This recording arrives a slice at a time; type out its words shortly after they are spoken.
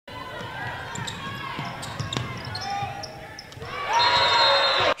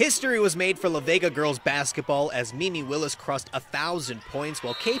History was made for La Vega girls basketball as MiMi Willis crossed 1,000 points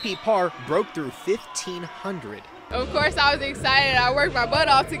while KP Parr broke through 1,500. Of course I was excited. I worked my butt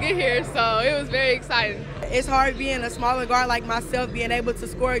off to get here, so it was very exciting. It's hard being a smaller guard like myself, being able to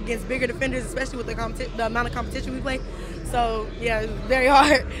score against bigger defenders, especially with the amount of competition we play. So yeah, it's very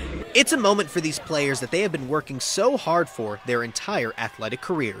hard. It's a moment for these players that they have been working so hard for their entire athletic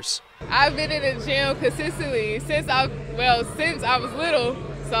careers. I've been in the gym consistently since I was little.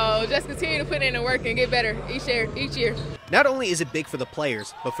 So just continue to put in the work and get better each year. Not only is it big for the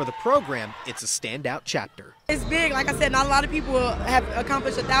players, but for the program, it's a standout chapter. It's big. Like I said, not a lot of people have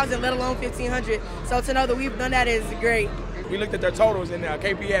accomplished 1,000, let alone 1,500. So to know that we've done that is great. We looked at their totals, and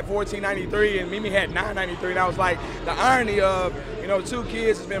KP had 1,493 and MiMi had 993. And I was like, the irony of, two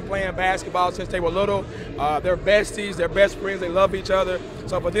kids has been playing basketball since they were little. They're besties, they're best friends, they love each other.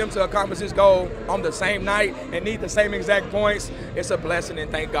 So for them to accomplish this goal on the same night and need the same exact points, it's a blessing, and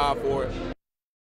thank God for it.